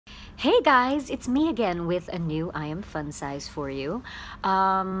Hey guys, it's me again with a new I Am Fun Size for you.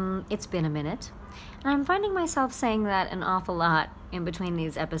 It's been a minute, and I'm finding myself saying that an awful lot in between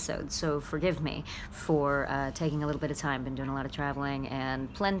these episodes, so forgive me for taking a little bit of time. Been doing a lot of traveling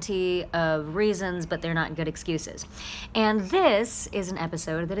and plenty of reasons, but they're not good excuses. And this is an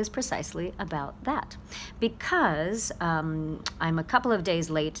episode that is precisely about that, because I'm a couple of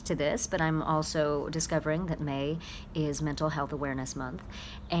days late to this, but I'm also discovering that May is Mental Health Awareness Month,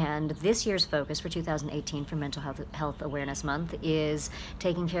 and this year's focus for 2018 for Mental Health Awareness Month is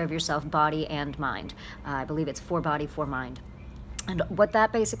taking care of yourself, body and mind. I believe it's for body, for mind. And what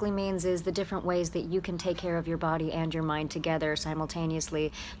that basically means is the different ways that you can take care of your body and your mind together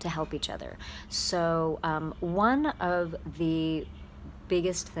simultaneously to help each other. So one of the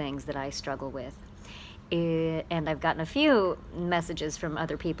biggest things that I struggle with, and I've gotten a few messages from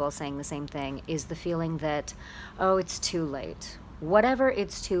other people saying the same thing, is the feeling that, oh, it's too late. Whatever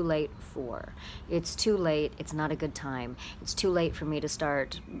it's too late for. It's too late, it's not a good time. It's too late for me to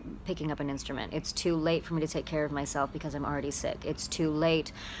start picking up an instrument. It's too late for me to take care of myself because I'm already sick. It's too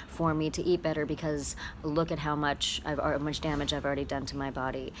late for me to eat better because look at how much damage I've already done to my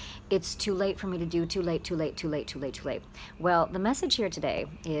body. It's too late for me to do, too late. Well, the message here today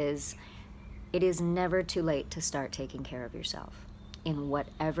is it is never too late to start taking care of yourself, in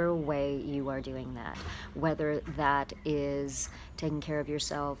whatever way you are doing that, whether that is taking care of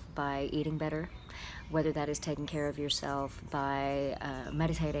yourself by eating better, whether that is taking care of yourself by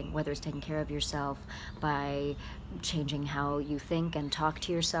meditating, whether it's taking care of yourself by changing how you think and talk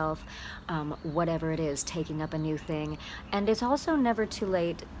to yourself, whatever it is, taking up a new thing. And it's also never too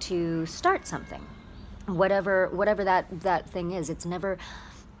late to start something, whatever that thing is. It's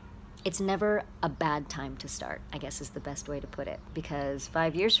never a bad time to start, I guess is the best way to put it, because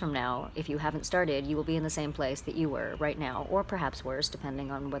 5 years from now, if you haven't started, you will be in the same place that you were right now, or perhaps worse, depending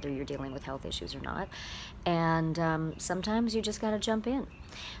on whether you're dealing with health issues or not. And sometimes you just gotta jump in.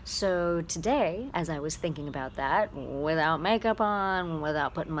 So today, as I was thinking about that, without makeup on,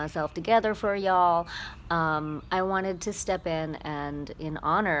 without putting myself together for y'all, I wanted to step in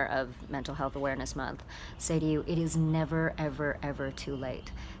honor of Mental Health Awareness Month, say to you, it is never, ever, ever too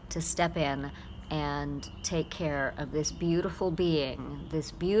late to step in and take care of this beautiful being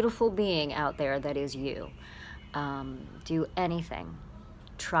out there that is you. Do anything.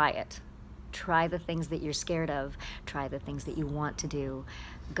 Try it. Try the things that you're scared of. Try the things that you want to do.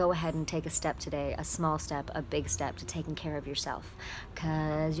 Go ahead and take a step today, a small step, a big step to taking care of yourself,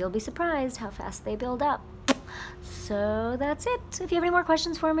 because you'll be surprised how fast they build up. So that's it. If you have any more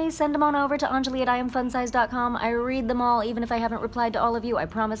questions for me, send them on over to Anjali at IamFunsize.com. I read them all, even if I haven't replied to all of you. I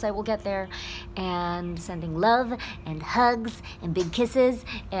promise I will get there. And sending love and hugs and big kisses.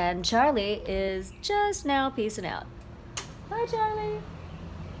 And Charlie is just now peacing out. Bye, Charlie.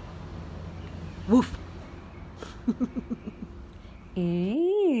 Woof.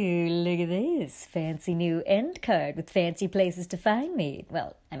 Ooh, look at this fancy new end card with fancy places to find me.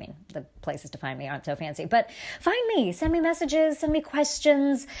 Well, I mean, the places to find me aren't so fancy, but find me, send me messages, send me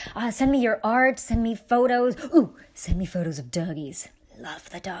questions, send me your art, send me photos. Ooh, send me photos of doggies. Love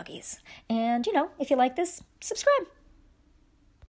the doggies. And, if you like this, subscribe.